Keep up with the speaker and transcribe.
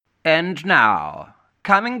And now,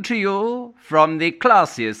 coming to you from the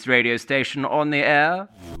classiest radio station on the air.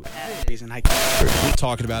 And we're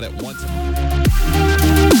talking about it once.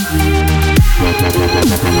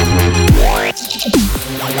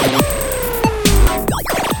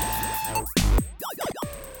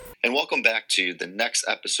 And welcome back to the next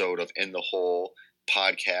episode of In the Hole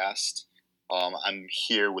podcast. I'm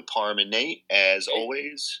here with Parm and Nate, as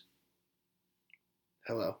always.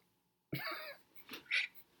 Hello.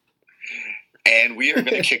 And we are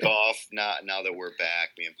going to kick off now that we're back.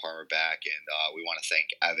 Me and Parm are back, and we want to thank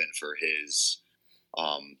Evan for his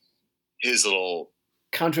little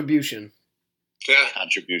contribution.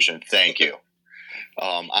 Thank you.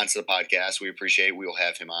 Onto the podcast. We appreciate it. We will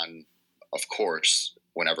have him on, of course,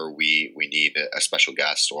 whenever we need a special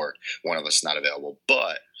guest or one of us not available.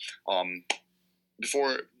 But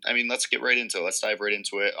let's get right into it. Let's dive right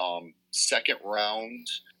into it. Second round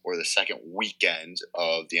or the second weekend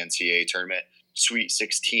of the NCAA tournament, Sweet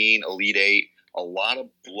 16, Elite 8, a lot of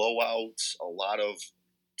blowouts, a lot of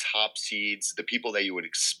top seeds, the people that you would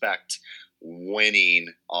expect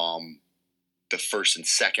winning the first and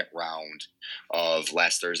second round of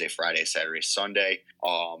last Thursday, Friday, Saturday, Sunday.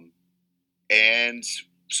 And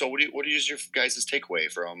so what is your guys'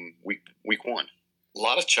 takeaway from week one? A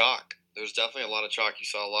lot of chalk. There's definitely a lot of chalk. You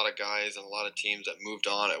saw a lot of guys and a lot of teams that moved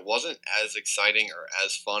on. It wasn't as exciting or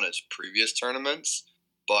as fun as previous tournaments,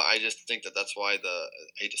 but I just think that's why I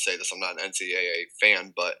hate to say this, I'm not an NCAA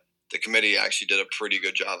fan, but the committee actually did a pretty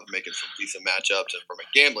good job of making some decent matchups. And from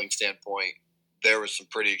a gambling standpoint, there was some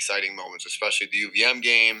pretty exciting moments, especially the UVM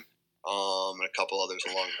game and a couple others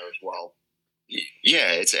along there as well.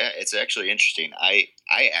 Yeah, it's actually interesting. I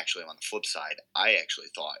actually, on the flip side, I actually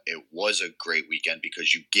thought it was a great weekend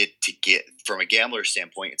because you get from a gambler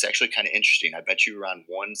standpoint, it's actually kind of interesting. I bet you were on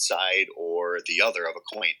one side or the other of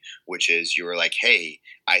a coin, which is you were like, hey,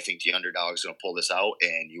 I think the underdog's going to pull this out,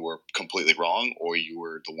 and you were completely wrong, or you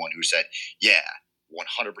were the one who said, yeah,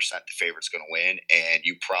 100% the favorite's going to win, and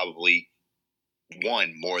you probably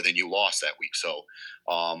won more than you lost that week. So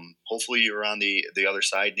hopefully you're on the other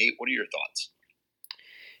side. Nate, what are your thoughts?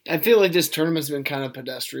 I feel like this tournament's been kind of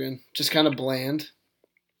pedestrian, just kind of bland.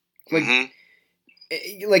 Yeah,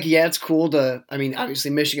 it's cool to. I mean, obviously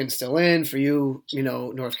Michigan's still in for you.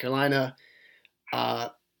 North Carolina.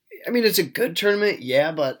 It's a good tournament,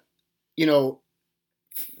 yeah, but the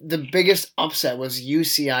biggest upset was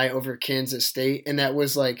UCI over Kansas State, and that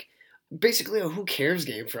was like basically a who cares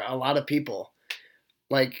game for a lot of people.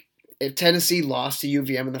 Like if Tennessee lost to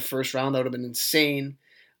UVM in the first round, that would have been insane.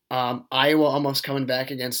 Iowa almost coming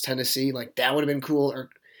back against Tennessee, like that would have been cool. Or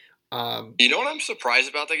you know what I'm surprised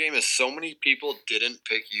about the game is so many people didn't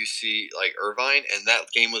pick UC like Irvine, and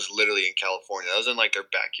that game was literally in California. That was in like their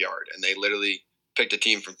backyard, and they literally picked a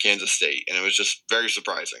team from Kansas State, and it was just very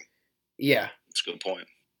surprising. Yeah, that's a good point.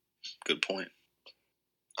 Good point.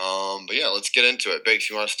 But yeah, let's get into it. Biggs,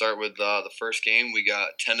 you want to start with the first game? We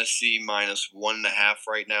got Tennessee -1.5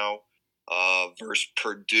 right now. Versus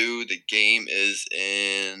Purdue. The game is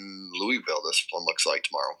in Louisville. This one looks like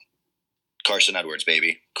tomorrow. Carson Edwards,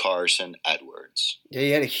 baby. Carson Edwards. Yeah,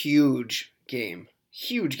 he had a huge game.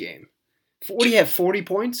 Huge game. What do you have? 40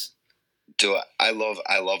 points? I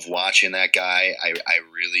love watching that guy. I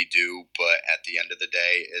really do. But at the end of the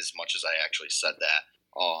day, as much as I actually said that,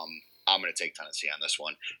 I'm going to take Tennessee on this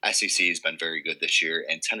one. SEC has been very good this year,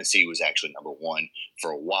 and Tennessee was actually number one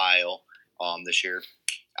for a while this year.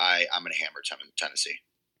 I'm going to hammer Tennessee.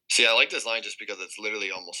 See, I like this line just because it's literally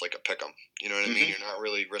almost like a pick 'em. You know what I mean? You're not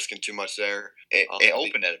really risking too much there. It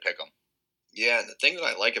opened at a pick 'em. Yeah, and the thing that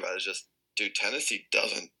I like about it is just, dude, Tennessee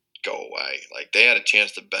doesn't go away. Like, they had a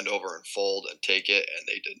chance to bend over and fold and take it, and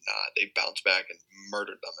they did not. They bounced back and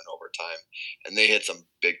murdered them in overtime. And they hit some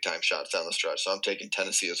big-time shots down the stretch, so I'm taking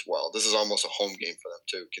Tennessee as well. This is almost a home game for them,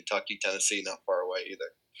 too. Kentucky, Tennessee, not far away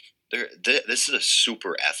either. This is a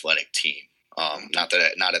super athletic team. Not that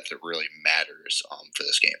it really matters for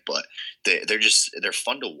this game, but they're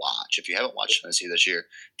fun to watch. If you haven't watched Tennessee this year,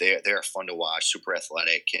 they are fun to watch. Super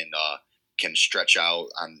athletic and can stretch out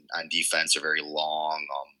on defense. They're very long.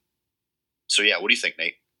 So yeah, what do you think,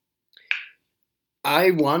 Nate?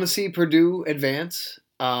 I want to see Purdue advance,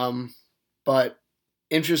 but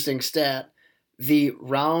interesting stat: the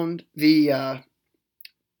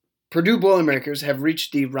Purdue Boilermakers have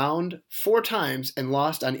reached the round 4 times and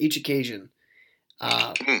lost on each occasion.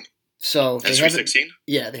 So they Sweet 16?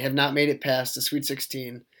 Yeah, they have not made it past the Sweet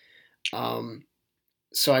 16.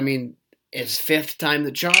 So I mean, is 5th time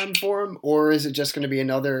the charm for them, or is it just going to be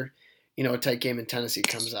another, tight game and Tennessee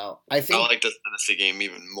comes out? I like this Tennessee game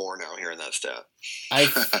even more now hearing that stat. I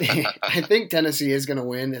think Tennessee is going to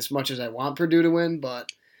win as much as I want Purdue to win,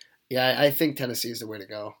 but Yeah, I think Tennessee is the way to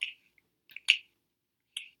go.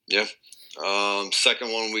 Yeah.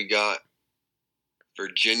 Second one, we got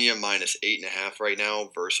Virginia minus 8.5 right now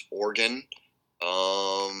versus Oregon.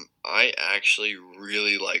 I actually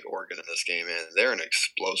really like Oregon in this game, man. They're an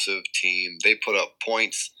explosive team. They put up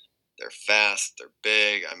points. They're fast. They're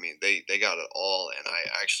big. I mean, they got it all. And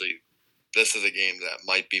this is a game that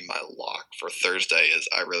might be my lock for Thursday. Is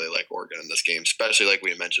I really like Oregon in this game, especially like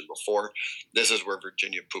we had mentioned before. This is where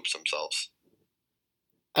Virginia poops themselves.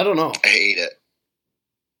 I don't know. I hate it.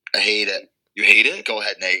 You hate it? Go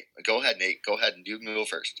ahead, Nate. Go ahead, and you can go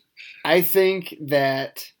first. I think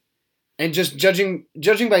that, and just judging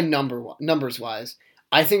by numbers wise,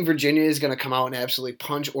 I think Virginia is going to come out and absolutely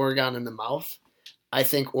punch Oregon in the mouth. I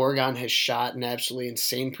think Oregon has shot an absolutely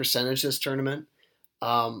insane percentage this tournament.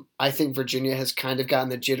 I think Virginia has kind of gotten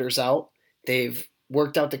the jitters out. They've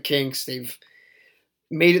worked out the kinks. They've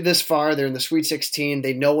made it this far. They're in the Sweet 16.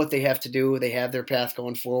 They know what they have to do. They have their path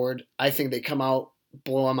going forward. I think they come out,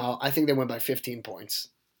 blow them out. I think they win by 15 points.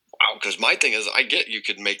 Wow, because my thing is, I get you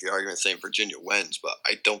could make the argument saying Virginia wins, but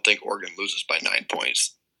I don't think Oregon loses by 9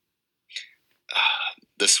 points.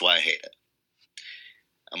 This is why I hate it.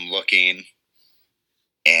 I'm looking,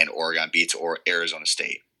 and Oregon beats Arizona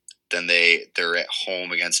State. Then they're at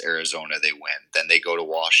home against Arizona. They win. Then they go to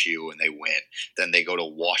WashU and they win. Then they go to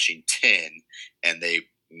Washington and they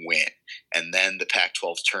win. And then the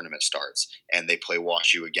Pac-12 tournament starts and they play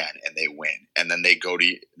WashU again and they win. And then they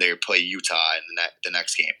play Utah in the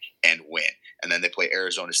next game and win. And then they play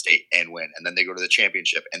Arizona State and win. And then they go to the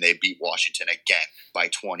championship and they beat Washington again by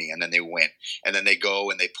 20 and then they win. And then they go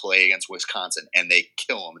and they play against Wisconsin and they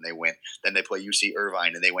kill them and they win. Then they play UC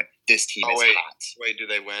Irvine and they win. This team is hot. Wait, do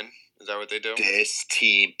they win? Is that what they do? This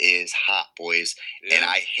team is hot, boys. Yeah. And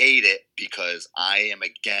I hate it because I am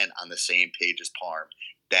again on the same page as Parm.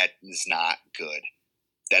 That is not good.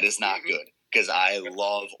 That is not good because I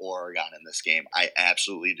love Oregon in this game. I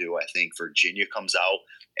absolutely do. I think Virginia comes out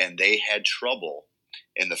and they had trouble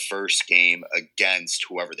in the first game against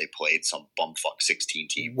whoever they played, some bumfuck 16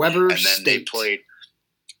 team. Weber and then State.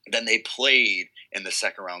 They played in the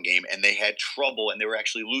second round game and they had trouble and they were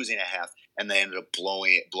actually losing at half and they ended up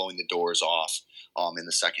blowing the doors off in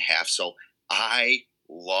the second half. So I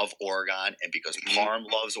love Oregon, and because Parm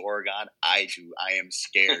loves Oregon, I do. I am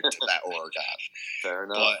scared to bet Oregon. Fair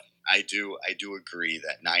enough. But I do agree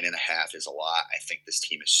that 9.5 is a lot. I think this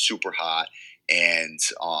team is super hot, and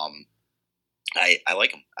I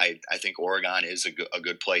like them. I think Oregon is a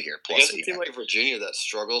good play here. Plus, I guess a team like Virginia that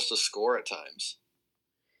struggles to score at times.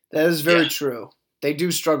 That is very true. They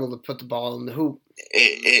do struggle to put the ball in the hoop,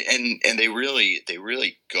 and they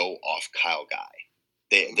really go off Kyle Guy.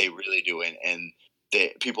 They really do, and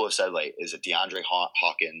people have said, like, is it DeAndre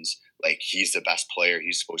Hawkins? Like, he's the best player.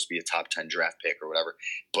 He's supposed to be a top 10 draft pick or whatever.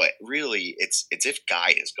 But really, it's if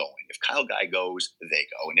Guy is going. If Kyle Guy goes, they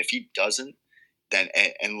go. And if he doesn't, then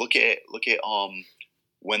and look at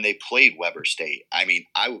when they played Weber State. I mean,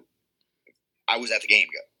 I was at the game,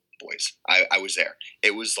 boys. I was there.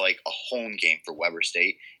 It was like a home game for Weber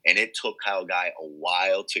State, and it took Kyle Guy a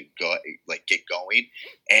while to get going.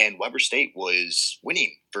 And Weber State was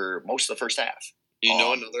winning for most of the first half. You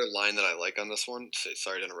know, another line that I like on this one,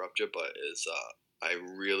 sorry to interrupt you, but is I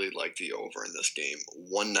really like the over in this game,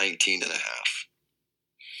 119.5.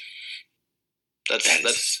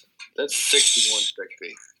 That's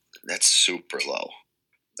 61-60. That's super low.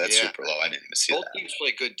 Super low. I didn't even see Both that. teams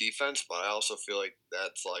play good defense, but I also feel like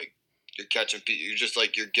that's like you're catching. You're just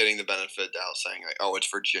like you're getting the benefit out, saying like, "Oh, it's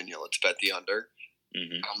Virginia. Let's bet the under."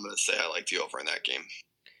 Mm-hmm. I'm gonna say I like the over in that game.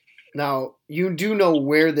 Now, you do know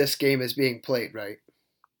where this game is being played, right?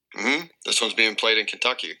 Mm-hmm. This one's being played in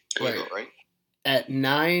Kentucky. Right? At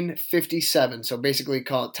 9:57, so basically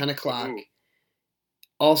call it 10 o'clock. Ooh.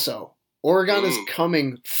 Also, Oregon is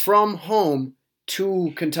coming from home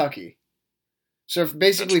to Kentucky. So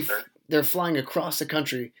basically, they're flying across the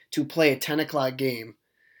country to play a 10 o'clock game.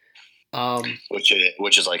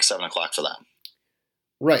 Which is like 7 o'clock for them.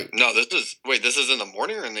 Right. No, this is in the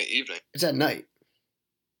morning or in the evening? It's at night.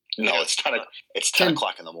 No, it's 10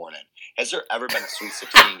 o'clock in the morning. Has there ever been a Sweet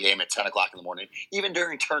 16 game at 10 o'clock in the morning? Even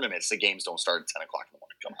during tournaments, the games don't start at 10 o'clock in the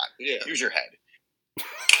morning. Come on. Use your head.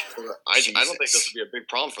 I don't think this will be a big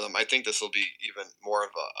problem for them. I think this will be even more of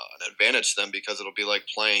an advantage to them because it'll be like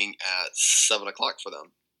playing at 7 o'clock for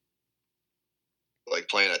them. Like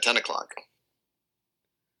playing at 10 o'clock.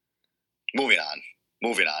 Moving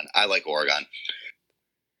on. I like Oregon.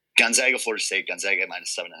 Gonzaga, Florida State. Gonzaga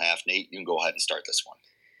minus 7.5. Nate, you can go ahead and start this one.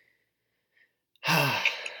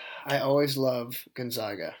 I always love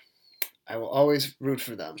Gonzaga. I will always root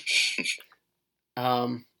for them.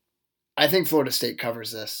 I I think Florida State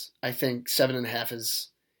covers this. I think 7.5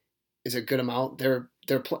 is a good amount.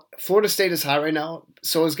 Florida State is hot right now.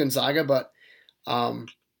 So is Gonzaga, but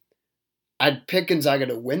I'd pick Gonzaga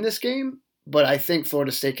to win this game. But I think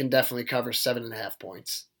Florida State can definitely cover 7.5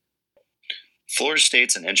 points. Florida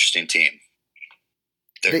State's an interesting team.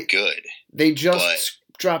 They're good. They just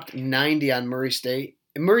dropped 90 on Murray State.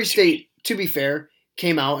 And Murray State, to be fair,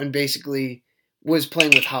 came out and basically was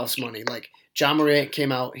playing with house money. Like, John Morant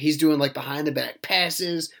came out. He's doing, like, behind-the-back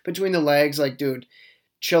passes between the legs. Like, dude,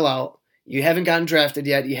 chill out. You haven't gotten drafted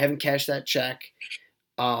yet. You haven't cashed that check.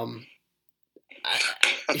 Damn,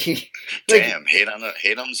 hate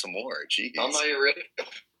on some more. Jeez. I'm not ready.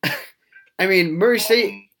 I mean, Murray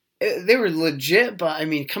State, they were legit, but, I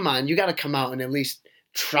mean, come on. You got to come out and at least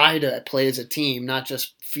try to play as a team, not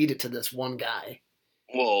just feed it to this one guy.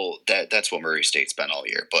 Well, that's what Murray State's been all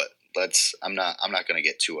year, but I'm not going to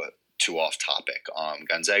get too off topic.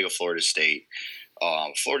 Gonzaga, Florida State.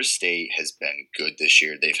 Florida State has been good this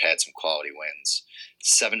year. They've had some quality wins.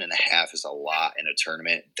 7.5 is a lot in a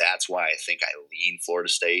tournament. That's why I think I lean Florida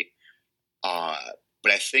State.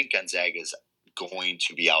 But I think Gonzaga is going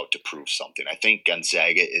to be out to prove something. I think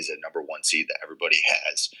Gonzaga is a number 1 seed that everybody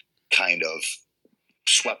has kind of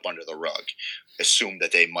swept under the rug. Assume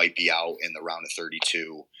that they might be out in the round of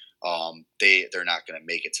 32. They're not going to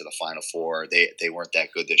make it to the Final Four. They weren't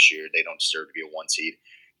that good this year. They don't deserve to be a 1 seed.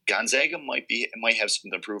 Gonzaga might have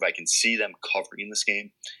something to prove. I can see them covering this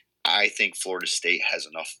game. I think Florida State has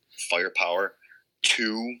enough firepower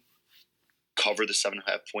to cover the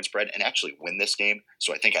 7.5 point spread and actually win this game.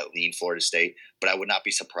 So I think I lean Florida State, but I would not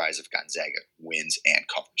be surprised if Gonzaga wins and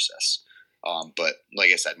covers this. But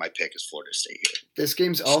like I said, my pick is Florida State here. This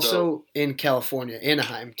game's also in California,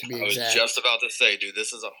 Anaheim to be exact. I was just about to say, dude,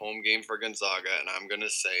 this is a home game for Gonzaga, and I'm going to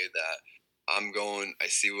say that I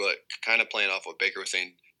see what, kind of playing off what Baker was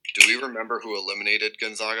saying. Do we remember who eliminated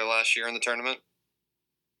Gonzaga last year in the tournament?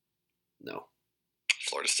 No.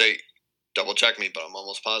 Florida State. Double check me, but I'm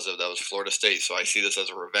almost positive that was Florida State. So I see this as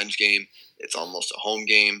a revenge game. It's almost a home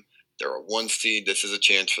game. They're a 1 seed. This is a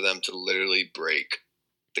chance for them to literally break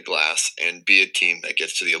the glass and be a team that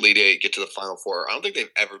gets to the Elite Eight, get to the Final Four. I don't think they've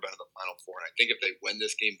ever been to the Final Four, and I think if they win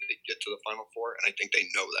this game, they get to the Final Four, and I think they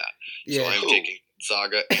know that. Yeah. So I'm taking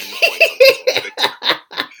Gonzaga and the points on this one.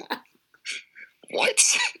 What?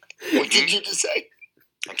 What did you just say?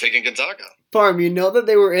 I'm taking Gonzaga. Parm, you know that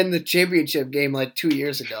they were in the championship game like 2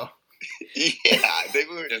 years ago. Yeah, they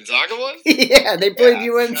were. Gonzaga was? Yeah, they played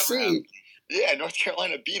Yeah, UNC. Yeah, North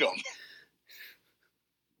Carolina beat them.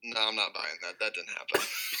 No, I'm not buying that. That didn't happen.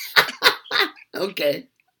 Okay.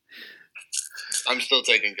 I'm still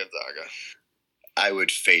taking Gonzaga. I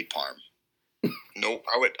would fade Parm. Nope,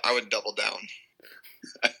 I would double down.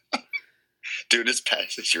 Dude, it's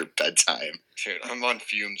past your bedtime. Dude, I'm on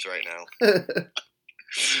fumes right now.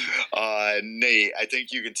 Nate, I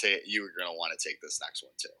think you were going to want to take this next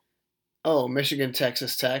one too. Oh, Michigan,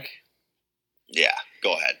 Texas Tech. Yeah,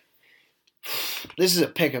 go ahead. This is a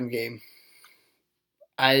pick'em game.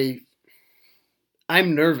 I'm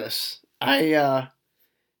nervous. It's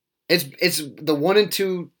the 1 and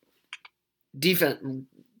 2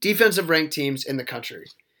 defensive ranked teams in the country.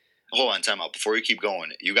 Hold on, time out. Before you keep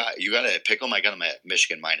going, you got to pick them. I got them at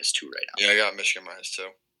Michigan -2 right now. Yeah, I got Michigan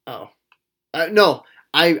 -2. Oh, no.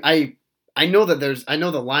 I know that I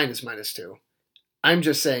know the line is -2. I'm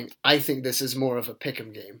just saying I think this is more of a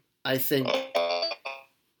pick'em game. I think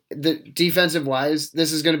the defensive wise,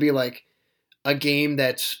 this is going to be like a game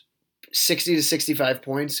that's 60 to 65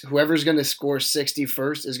 points. Whoever's going to score 60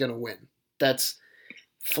 first is going to win. That's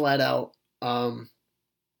flat out.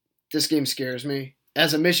 This game scares me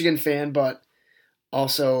as a Michigan fan, but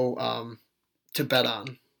also to bet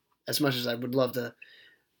on. As much as I would love to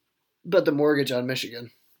bet the mortgage on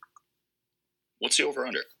Michigan. What's the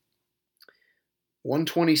over-under?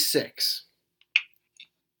 126.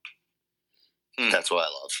 That's what I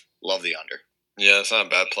love. Love the under. Yeah, it's not a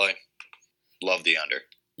bad play. Love the under.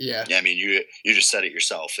 Yeah. I mean, you just said it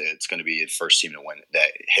yourself. It's going to be the first team to win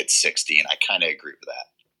that hits 60, and I kind of agree with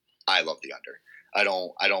that. I love the under. I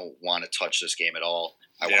don't want to touch this game at all.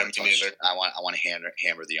 I want to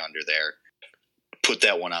hammer the under there. Put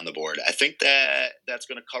that one on the board. I think that's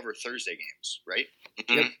going to cover Thursday games, right?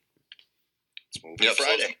 Mm-hmm. Yep. Let's move to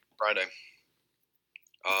Friday.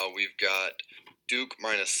 We've got Duke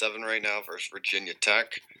 -7 right now versus Virginia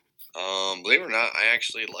Tech. Believe it or not, I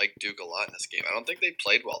actually like Duke a lot in this game. I don't think they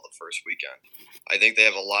played well the first weekend. I think they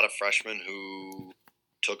have a lot of freshmen who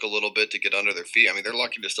took a little bit to get under their feet. I mean, they're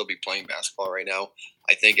lucky to still be playing basketball right now.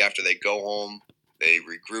 I think after they go home, they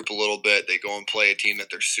regroup a little bit. They go and play a team that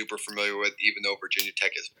they're super familiar with, even though Virginia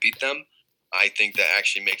Tech has beat them. I think that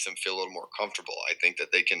actually makes them feel a little more comfortable. I think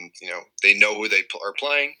that they can, they know who they are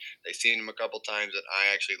playing. They've seen them a couple times, and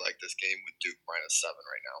I actually like this game with Duke -7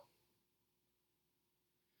 right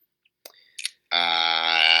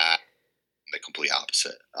now. The complete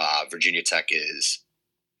opposite. Virginia Tech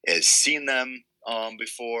has seen them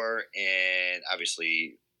before, and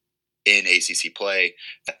obviously in ACC play,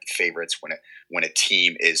 favorites when a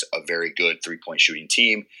team is a very good 3-point shooting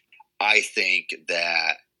team. I think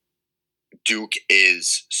that Duke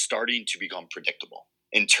is starting to become predictable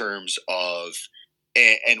in terms of,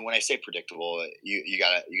 and when I say predictable, you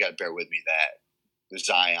gotta bear with me that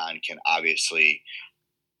Zion can obviously,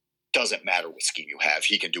 doesn't matter what scheme you have,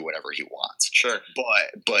 he can do whatever he wants. Sure.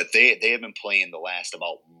 But they have been playing the last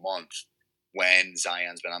about month when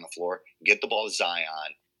Zion's been on the floor. Get the ball to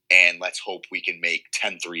Zion, and let's hope we can make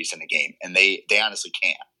 10 threes in a game. And they honestly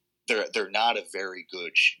can't. They're not a very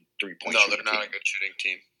good 3-point shooting team. No, they're not a good shooting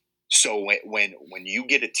team. So when you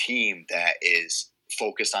get a team that is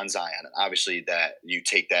focused on Zion, and obviously that you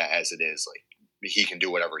take that as it is, like he can do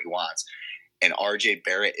whatever he wants, and RJ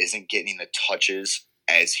Barrett isn't getting the touches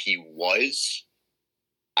as he was,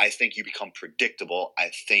 I think you become predictable.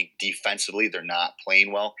 I think defensively they're not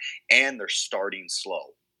playing well, and they're starting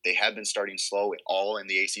slow. They have been starting slow all in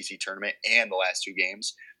the ACC tournament and the last 2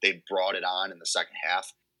 games. They brought it on in the second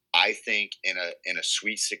half. I think in a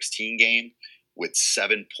Sweet 16 game with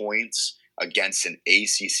 7 points against an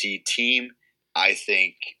ACC team, I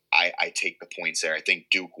think I take the points there. I think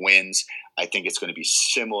Duke wins. I think it's going to be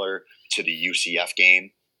similar to the UCF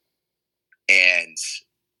game, and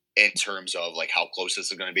in terms of like how close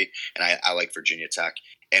this is going to be. And I like Virginia Tech.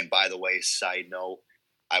 And by the way, side note,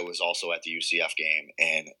 I was also at the UCF game,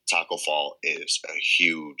 and Taco Fall is a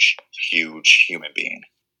huge, huge human being.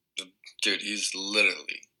 Dude, he's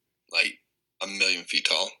literally like 1,000,000 feet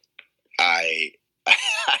tall.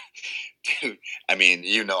 Dude, I mean,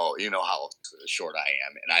 you know how short I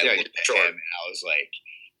am, and I looked at him, and I was like,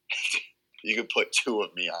 you could put 2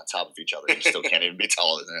 of me on top of each other, you still can't even be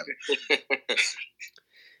taller than him.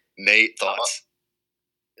 Nate, thoughts?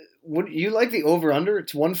 Would you like the over/under?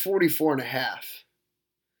 It's 144.5.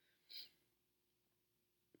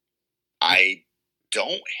 I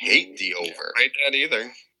don't hate the over. I hate that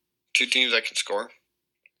either. 2 teams that can score.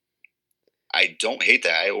 I don't hate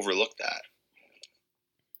that. I overlooked that.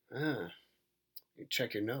 You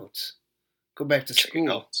check your notes. Go back to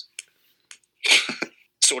school.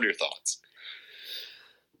 So what are your thoughts?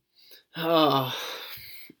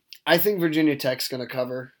 I think Virginia Tech's going to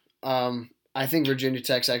cover. I think Virginia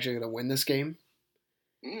Tech's actually going to win this game.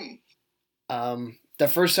 The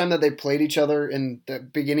first time that they played each other in the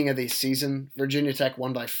beginning of the season, Virginia Tech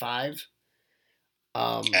won by 5.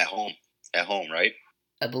 At home, right?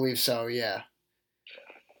 I believe so, yeah.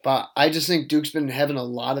 But I just think Duke's been having a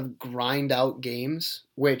lot of grind out games,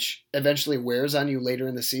 which eventually wears on you later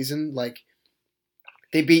in the season. Like,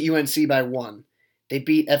 they beat UNC by 1. They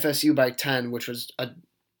beat FSU by 10, which was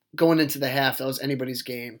going into the half, that was anybody's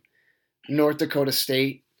game. North Dakota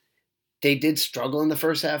State, they did struggle in the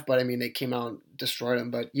first half, but I mean, they came out and destroyed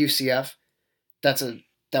them. But UCF, that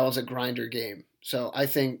was a grinder game. So I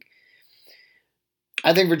think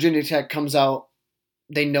Virginia Tech comes out.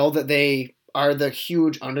 They know that they are the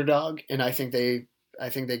huge underdog, and I think they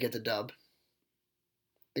get the dub.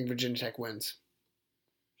 I think Virginia Tech wins.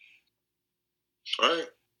 All right,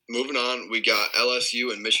 moving on. We got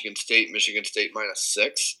LSU and Michigan State. Michigan State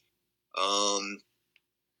 -6.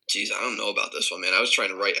 I don't know about this one, man. I was trying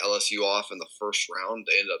to write LSU off in the first round.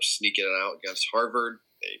 They ended up sneaking it out against Harvard.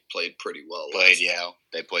 They played pretty well. They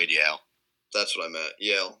played Yale. That's what I meant.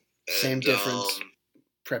 Yale. And, same difference.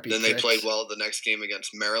 Then they played well the next game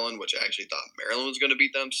against Maryland, which I actually thought Maryland was going to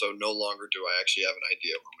beat them. So no longer do I actually have an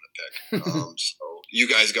idea who I'm going to pick. So you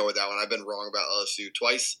guys go with that one. I've been wrong about LSU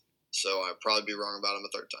twice, so I'll probably be wrong about them a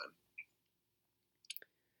third time.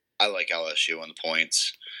 I like LSU on the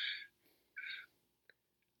points.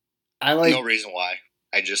 No reason why.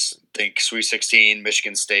 I just think Sweet 16,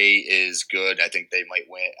 Michigan State is good. I think they might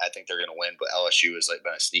win. I think they're going to win, but LSU has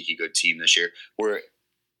been a sneaky good team this year.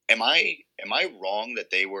 Am I wrong that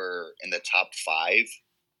they were in the top 5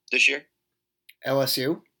 this year?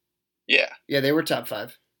 LSU? Yeah. Yeah, they were top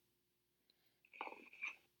 5.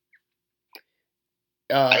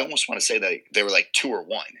 I almost want to say that they were like 2 or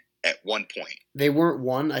 1 at one point. They weren't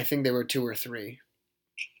 1. I think they were 2 or 3.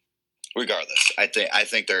 Regardless, I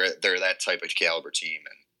think they're that type of caliber team,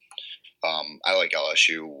 and I like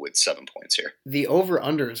LSU with 7 points here. The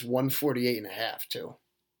over/under is 148.5 too.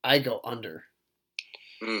 I go under.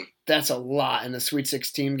 That's a lot in a Sweet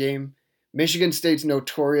 16 game. Michigan State's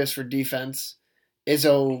notorious for defense.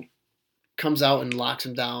 Izzo comes out and locks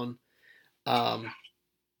him down. I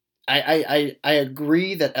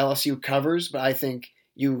agree that LSU covers, but I think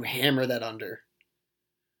you hammer that under.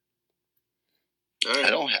 All right.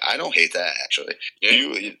 I don't hate that actually.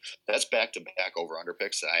 Yeah. That's back to back over under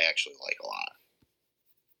picks that I actually like a lot.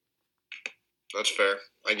 That's fair.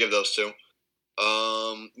 I give those two.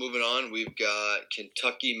 Moving on, we've got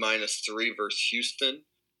Kentucky -3 versus Houston.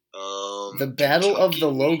 The battle of the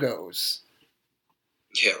Kentucky- logos.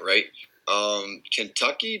 Yeah, right.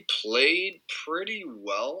 Kentucky played pretty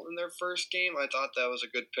well in their first game. I thought that was a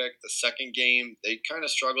good pick. The second game, they kind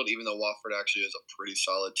of struggled, even though Wofford actually is a pretty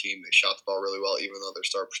solid team. They shot the ball really well, even though their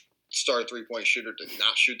star 3-point shooter did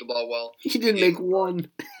not shoot the ball well. He didn't make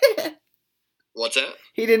one. What's that?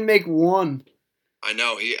 He didn't make one. I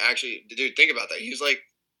know. He actually, dude, think about that. He was like,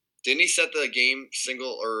 didn't he set the game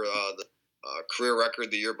single or the career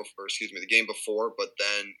record the year before? Excuse me, the game before, but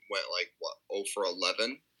then went like what 0 for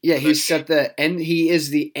 11. Yeah, he set he is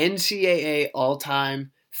the NCAA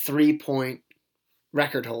all-time 3-point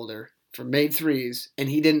record holder for made threes, and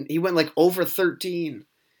he went like over 13.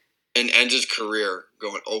 And ends his career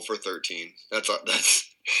going 0 for 13. That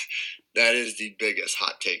is the biggest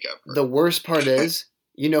hot take ever. The worst part is,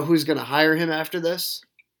 you know who's going to hire him after this?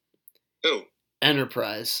 Who?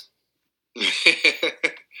 Enterprise.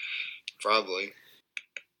 Probably.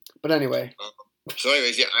 But anyway. So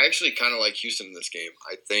anyways, yeah, I actually kind of like Houston in this game.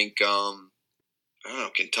 I think, I don't know,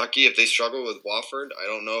 Kentucky, if they struggle with Wofford, I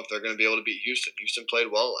don't know if they're going to be able to beat Houston. Houston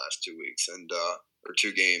played well the last 2 weeks or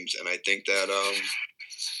 2 games, and I think that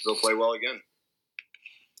they'll play well again.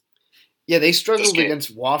 Yeah, they struggled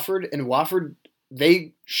against Wofford, and Wofford,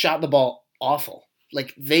 they shot the ball awful.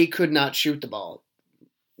 Like, they could not shoot the ball.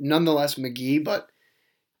 Nonetheless, McGee, but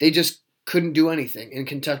they just couldn't do anything. And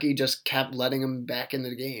Kentucky just kept letting them back into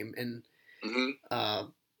the game. And,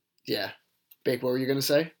 yeah. Bake, what were you going to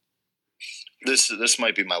say? This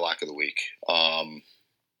might be my lock of the week. I'm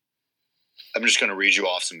just going to read you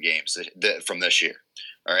off some games from this year.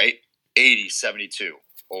 All right? 80-72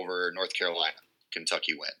 over North Carolina.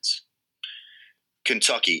 Kentucky wins.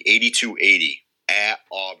 Kentucky 82-80 at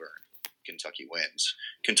Auburn. Kentucky wins.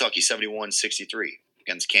 Kentucky 71-63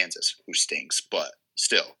 against Kansas, who stinks, but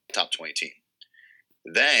still top 20 team.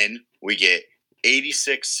 Then we get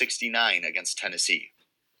 86-69 against Tennessee.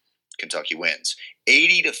 Kentucky wins.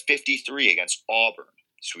 80-53 against Auburn,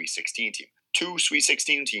 Sweet 16 team. 2 Sweet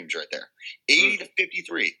 16 teams right there.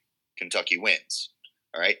 80-53, Kentucky wins.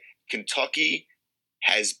 All right? Kentucky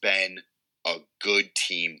has been a good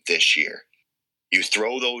team this year. You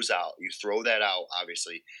throw those out. You throw that out,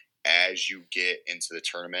 obviously, as you get into the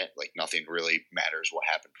tournament. Like, nothing really matters what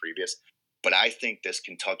happened previous. But I think this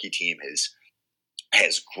Kentucky team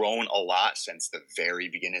has grown a lot since the very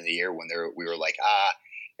beginning of the year when we were like,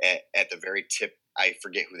 at the very tip, I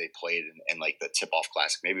forget who they played in like the tip-off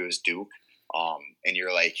classic. Maybe it was Duke. And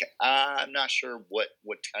you're like, I'm not sure what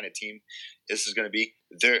kind of team this is going to be.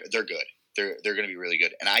 They're good. They're going to be really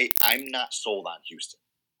good. And I'm not sold on Houston.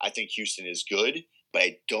 I think Houston is good, but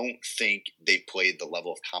I don't think they played the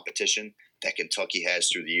level of competition that Kentucky has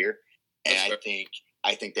through the year. And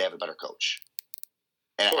I think they have a better coach.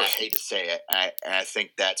 And I hate to say it, and I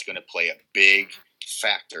think that's going to play a big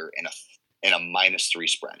factor in a -3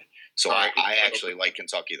 spread. So I actually like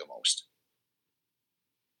Kentucky the most.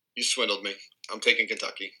 You swindled me. I'm taking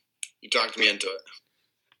Kentucky. You talked me into it.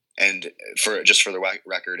 And for the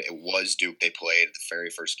record, it was Duke they played the very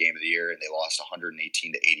first game of the year, and they lost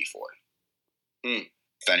 118-84.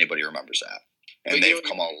 If anybody remembers that, and they've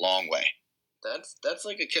come a long way. That's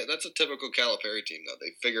a typical Calipari team though.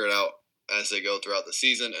 They figure it out as they go throughout the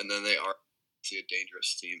season, and then they are a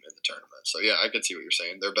dangerous team in the tournament. So yeah, I could see what you're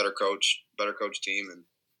saying. They're better coach team, and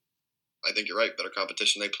I think you're right. Better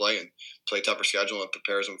competition they play and play tougher schedule and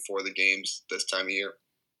prepares them for the games this time of year.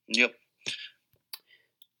 Yep.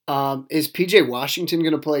 Is PJ Washington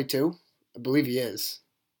going to play too? I believe he is.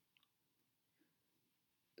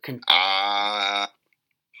 I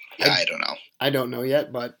don't know. I don't know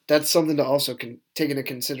yet, but that's something to also take into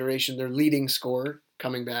consideration. Their leading scorer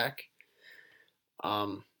coming back.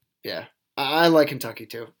 Yeah, I like Kentucky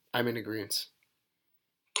too. I'm in agreement.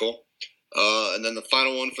 Cool. And then the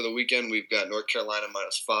final one for the weekend, we've got North Carolina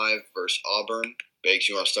 -5 versus Auburn. Bakes,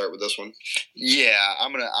 you want to start with this one? Yeah,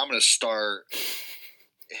 I'm gonna start.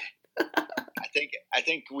 I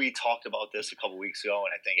think we talked about this a couple weeks ago,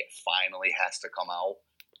 and I think it finally has to come out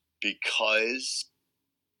because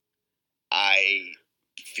I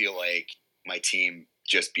feel like my team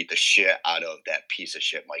just beat the shit out of that piece of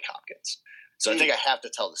shit Mike Hopkins. So I think I have to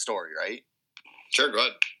tell the story, right? Sure, go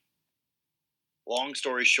ahead. Long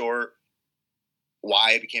story short,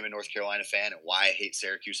 why I became a North Carolina fan and why I hate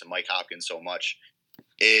Syracuse and Mike Hopkins so much.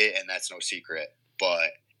 and that's no secret, but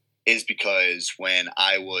is because when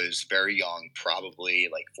I was very young, probably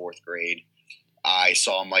like 4th grade, I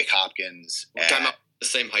saw Mike Hopkins. Time out the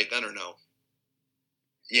same height then or no?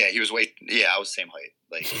 Yeah, he was I was the same height.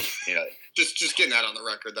 Like, just getting that on the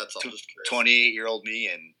record. That's all. 28-year-old me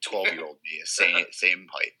and 12-year-old me is same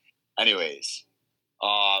height. Anyways,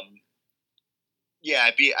 yeah,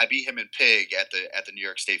 I beat him in Pig at the New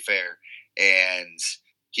York State Fair, and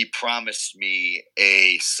he promised me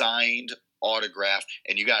a signed autograph.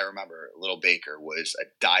 And you got to remember, Little Baker was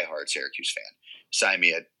a diehard Syracuse fan. Signed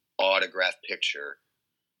me an autograph picture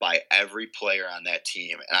by every player on that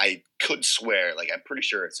team, and I could swear, like, I'm pretty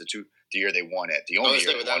sure it's the year they won it. The only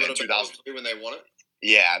year they won it in 2000 when they won it.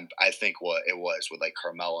 Yeah, I think what it was with like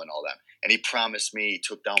Carmelo and all them. And he promised me, he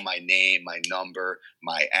took down my name, my number,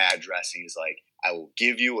 my address, and he's like, I will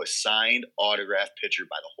give you a signed autograph picture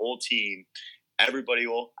by the whole team. Everybody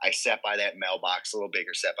will. I sat by that mailbox. Little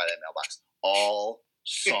Baker sat by that mailbox all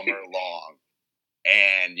summer long.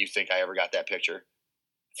 And you think I ever got that picture?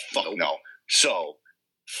 Fuck no. So,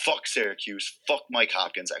 fuck Syracuse. Fuck Mike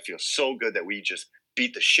Hopkins. I feel so good that we just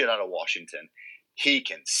beat the shit out of Washington. He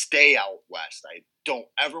can stay out west. I don't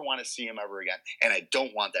ever want to see him ever again. And I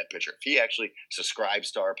don't want that picture. If he actually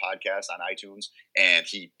subscribes to our podcast on iTunes and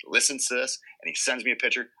he listens to this and he sends me a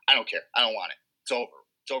picture, I don't care. I don't want it. It's over.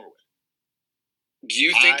 It's over with. Do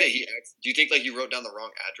you think he wrote down the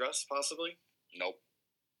wrong address possibly? Nope.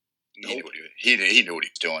 He knew what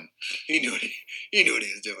he was doing. He knew what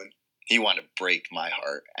he was doing. He wanted to break my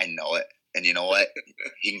heart. I know it. And you know what?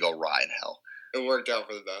 He can go rot in hell. It worked out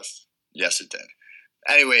for the best. Yes, it did.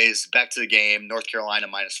 Anyways, back to the game. North Carolina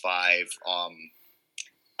 -5. I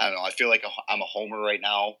don't know. I feel like I'm a homer right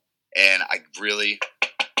now, and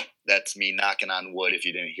that's me knocking on wood if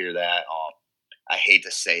you didn't hear that. I hate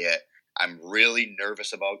to say it. I'm really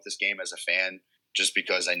nervous about this game as a fan, just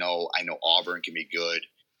because I know Auburn can be good.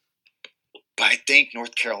 But I think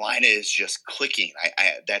North Carolina is just clicking.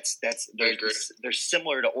 They're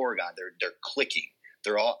similar to Oregon. They're clicking.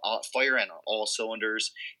 They're all firing on all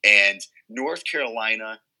cylinders. And North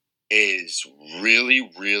Carolina is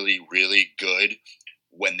really, really, really good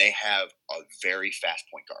when they have a very fast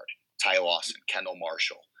point guard. Ty Lawson, Kendall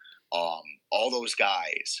Marshall, all those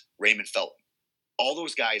guys, Raymond Felton, all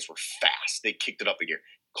those guys were fast. They kicked it up a gear.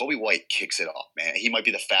 Kobe White kicks it up, man. He might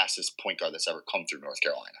be the fastest point guard that's ever come through North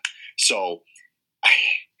Carolina. So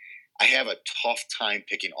I have a tough time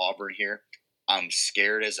picking Auburn here. I'm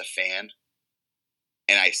scared as a fan.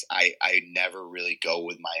 And I never really go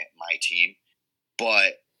with my team.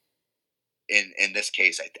 But in this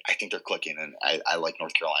case, I think they're clicking, and I like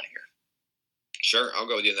North Carolina here. Sure, I'll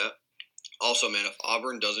go with you on that. Also, man, if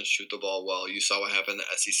Auburn doesn't shoot the ball well, you saw what happened in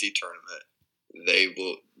the SEC tournament. They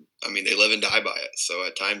live and die by it. So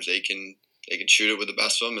at times they can shoot it with the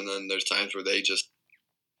best of them, and then there's times where they just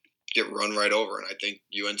get run right over, and I think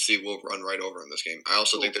UNC will run right over in this game. I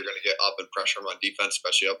also think they're going to get up and pressure them on defense,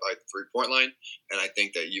 especially up by the 3-point line, and I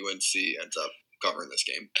think that UNC ends up covering this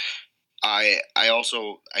game. I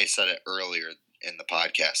said it earlier in the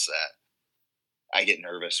podcast that I get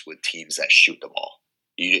nervous with teams that shoot the ball.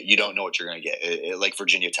 You don't know what you're going to get. Like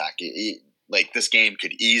Virginia Tech, like this game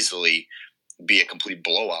could easily be a complete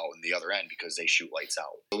blowout in the other end because they shoot lights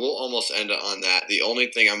out. We'll almost end it on that. The only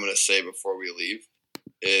thing I'm going to say before we leave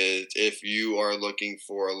is if you are looking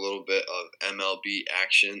for a little bit of MLB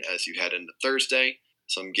action as you head into Thursday,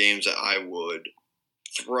 some games that I would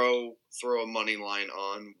throw a money line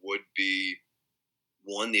on would be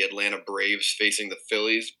one, the Atlanta Braves facing the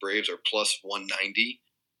Phillies. Braves are plus 190.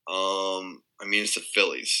 It's the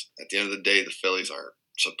Phillies. At the end of the day, the Phillies are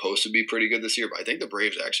supposed to be pretty good this year, but I think the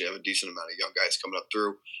Braves actually have a decent amount of young guys coming up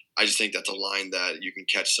through. I just think that's a line that you can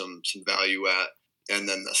catch some value at. And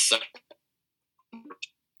then the second,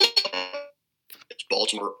 it's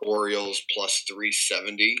Baltimore Orioles plus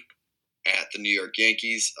 370 at the New York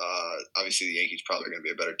Yankees. Obviously, the Yankees probably going to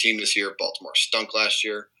be a better team this year. Baltimore stunk last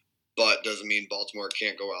year, but doesn't mean Baltimore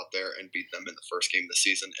can't go out there and beat them in the first game of the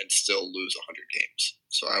season and still lose 100 games.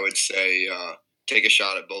 So I would say take a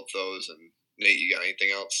shot at both those. And Nate, you got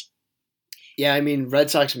anything else? Yeah, Red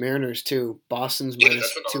Sox Mariners too. Boston's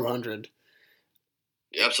minus 200.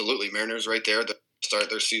 Yeah, absolutely. Mariners right there. They start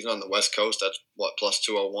their season on the West Coast. That's what, plus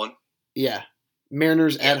 201? Yeah.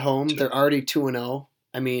 Mariners at home. They're already 2-0.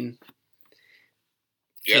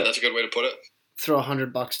 Yeah, that's a good way to put it. Throw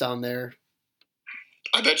 $100 down there.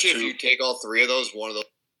 I bet you if you take all three of those, one of those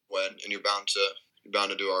win, and you're bound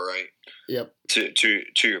to do all right. Yep. To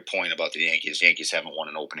your point about the Yankees haven't won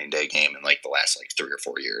an opening day game in like the last 3 or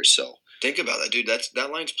 4 years. So think about that, dude.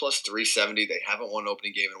 That line's plus 370. They haven't won an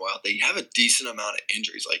opening game in a while. They have a decent amount of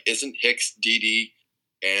injuries. Like, isn't Hicks, Didi,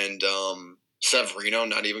 and Severino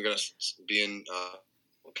not even going to be in.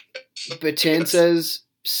 Betances,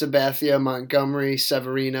 Sabathia, Montgomery,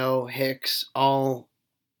 Severino, Hicks, all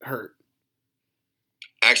hurt.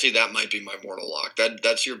 Actually, that might be my mortal lock.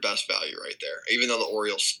 That's your best value right there. Even though the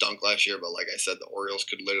Orioles stunk last year, but like I said, the Orioles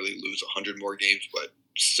could literally lose 100 more games, but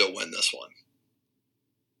still win this one.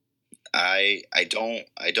 I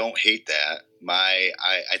don't hate that.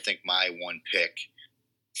 I think my one pick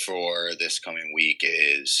for this coming week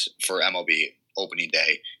is for MLB opening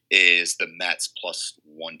day is the Mets plus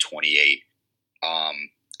 128.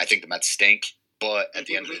 I think the Mets stink, but at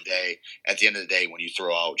the end of the day, when you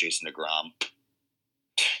throw out Jason DeGrom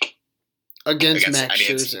against Max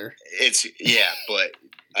Scherzer, it's but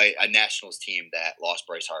a Nationals team that lost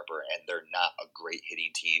Bryce Harper, and they're not a great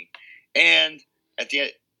hitting team. And at the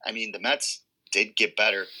end, the Mets did get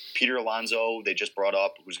better. Peter Alonso, they just brought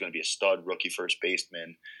up, who's going to be a stud rookie first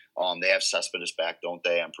baseman. They have Cespedes back, don't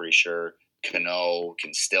they? I'm pretty sure Cano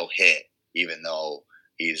can still hit, even though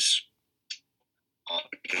he's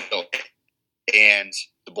and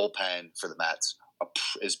the bullpen for the Mets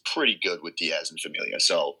is pretty good with Diaz and Familia.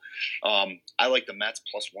 So I like the Mets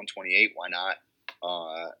plus 128. Why not?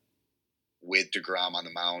 With DeGrom on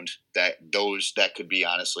the mound, that could be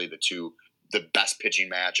honestly the best pitching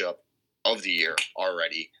matchup of the year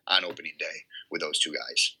already on opening day with those two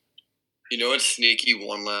guys. You know what's sneaky?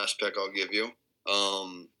 One last pick I'll give you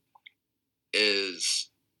is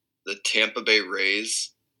the Tampa Bay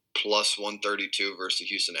Rays plus 132 versus the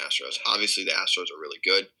Houston Astros. Obviously, the Astros are really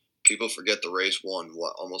good. People forget the Rays won,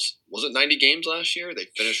 almost, was it 90 games last year? They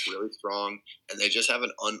finished really strong, and they just have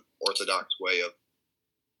an unorthodox way of,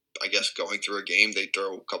 I guess, going through a game. They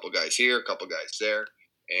throw a couple guys here, a couple guys there,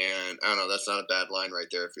 and I don't know, that's not a bad line right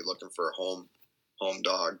there if you're looking for a home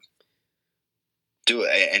dog. Do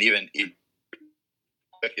it, and even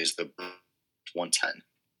is the 110.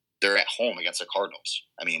 They're at home against the Cardinals.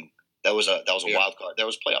 That was a wild card. That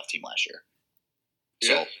was a playoff team last year.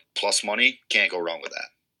 So plus money, can't go wrong with that.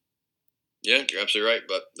 Yeah, you're absolutely right.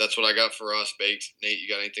 But that's what I got for us, Bakes. Nate, you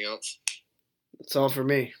got anything else? That's all for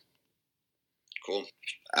me. Cool.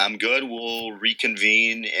 I'm good. We'll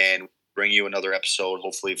reconvene and bring you another episode,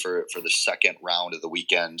 hopefully for the second round of the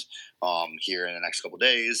weekend here in the next couple of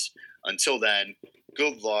days. Until then,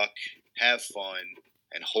 good luck, have fun,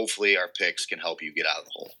 and hopefully our picks can help you get out of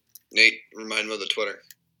the hole. Nate, remind me of the Twitter.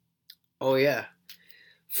 Oh, yeah.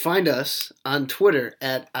 Find us on Twitter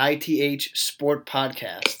at ITH Sport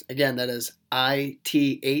Podcast. Again, that is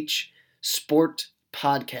ITH Sport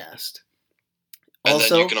Podcast. And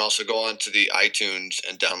then you can also go on to the iTunes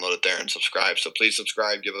and download it there and subscribe. So please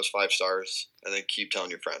subscribe, give us 5 stars, and then keep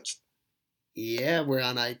telling your friends. Yeah, we're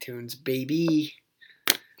on iTunes, baby.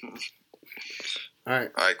 All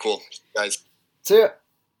right. All right, cool. Guys. See ya.